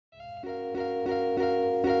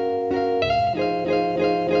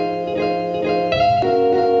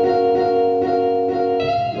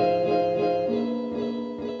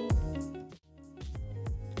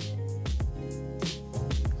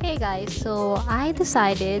I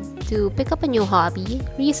decided to pick up a new hobby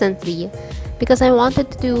recently because I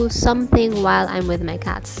wanted to do something while I'm with my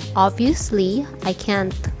cats. Obviously, I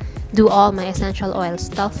can't do all my essential oil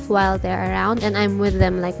stuff while they're around and I'm with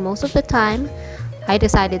them like most of the time. I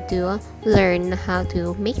decided to learn how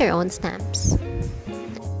to make your own stamps.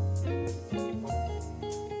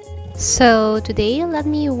 So today, let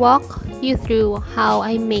me walk you through how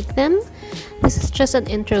I make them. This is just an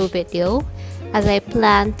intro video, as I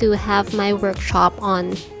plan to have my workshop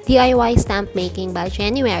on DIY stamp making by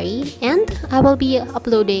January, and I will be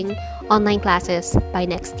uploading online classes by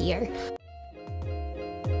next year.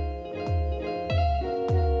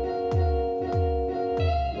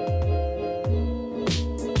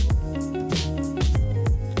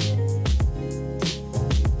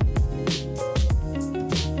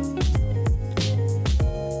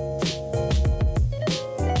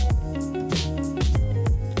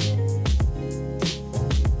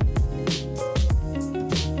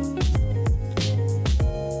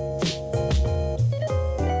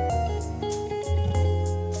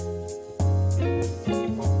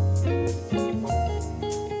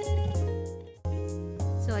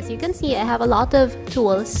 So as you can see, I have a lot of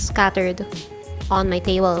tools scattered on my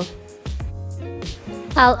table.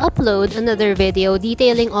 I'll upload another video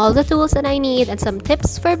detailing all the tools that I need and some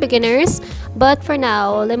tips for beginners. But for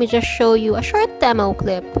now, let me just show you a short demo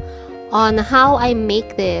clip on how I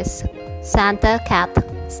make this Santa cat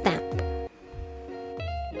stamp.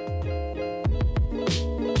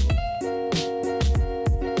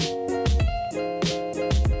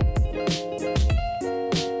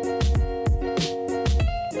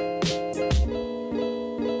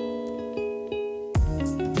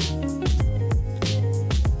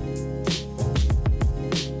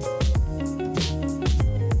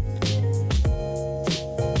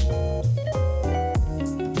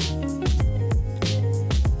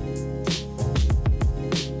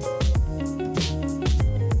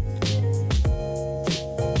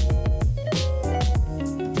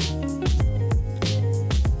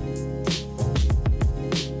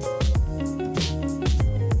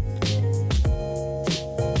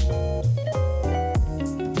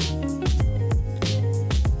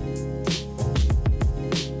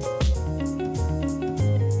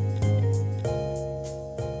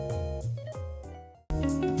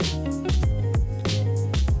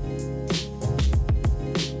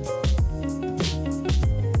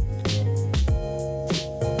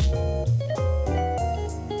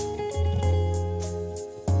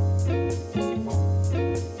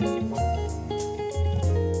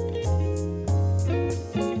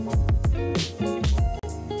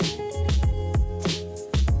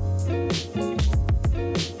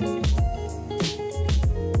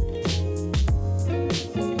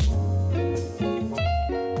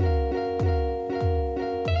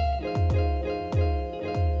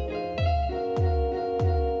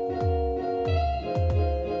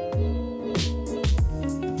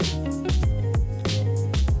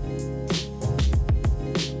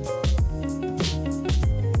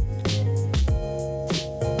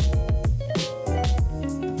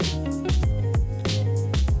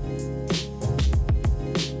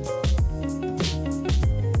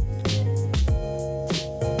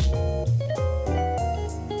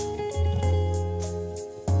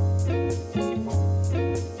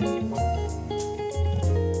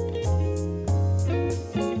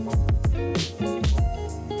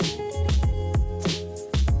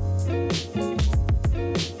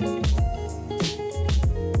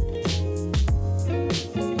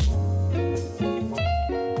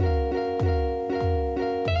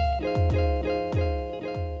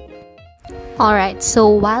 Alright, so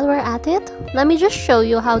while we're at it, let me just show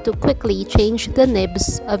you how to quickly change the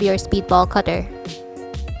nibs of your speedball cutter.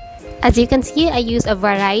 As you can see, I use a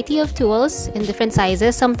variety of tools in different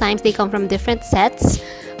sizes. Sometimes they come from different sets,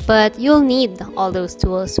 but you'll need all those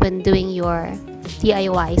tools when doing your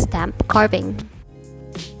DIY stamp carving.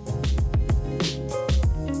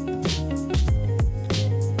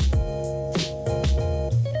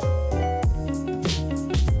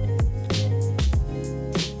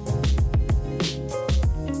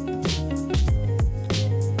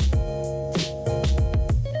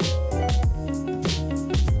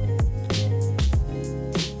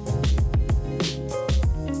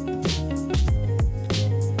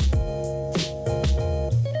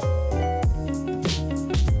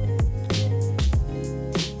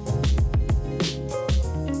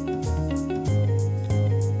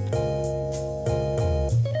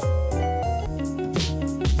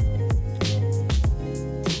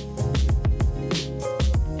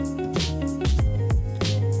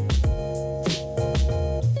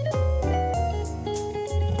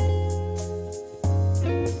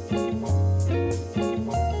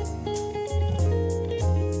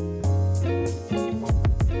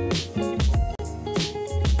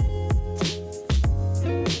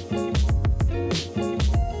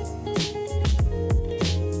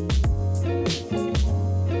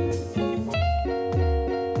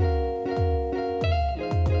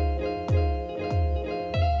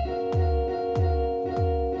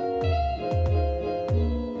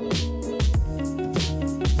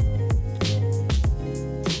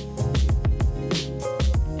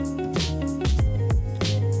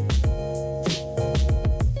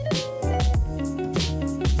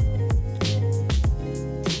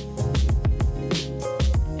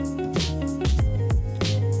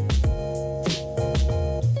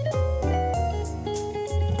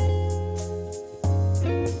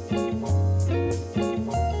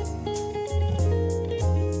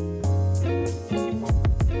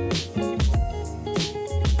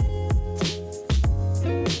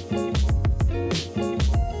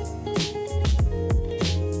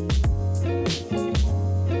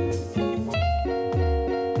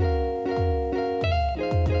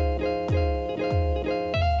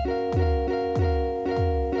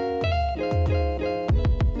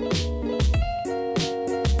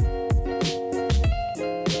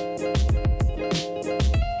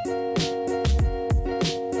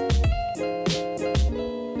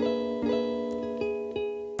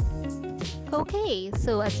 Okay,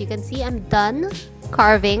 so as you can see, I'm done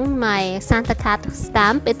carving my Santa Cat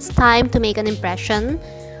stamp. It's time to make an impression,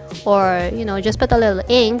 or just put a little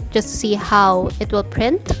ink just to see how it will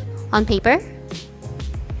print on paper.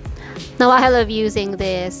 Now I love using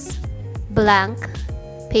this blank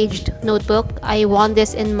paged notebook. I won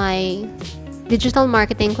this in my digital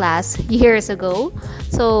marketing class years ago,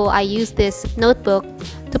 so I use this notebook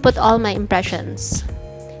to put all my impressions.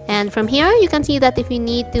 And from here you can see that if you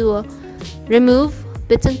need to remove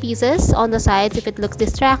bits and pieces on the sides, if it looks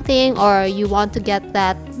distracting, or you want to get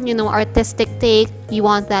that artistic take, you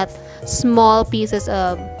want that small pieces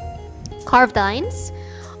of carved lines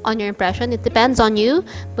on your impression, it depends on you,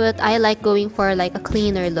 but I like going for like a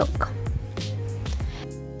cleaner look.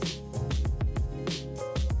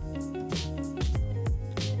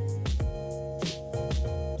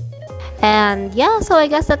 And yeah, so I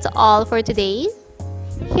guess that's all for today.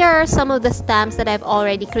 Here are some of the stamps that I've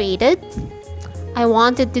already created. I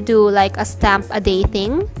wanted to do like a stamp a day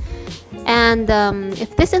thing, and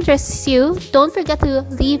if this interests you, don't forget to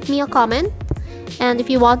leave me a comment. And if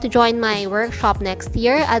you want to join my workshop next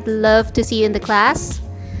year, I'd love to see you in the class.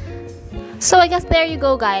 So I guess there you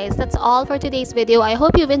go, guys. That's all for today's video. I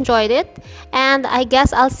hope you've enjoyed it, and I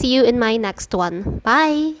guess I'll see you in my next one.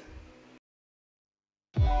 Bye!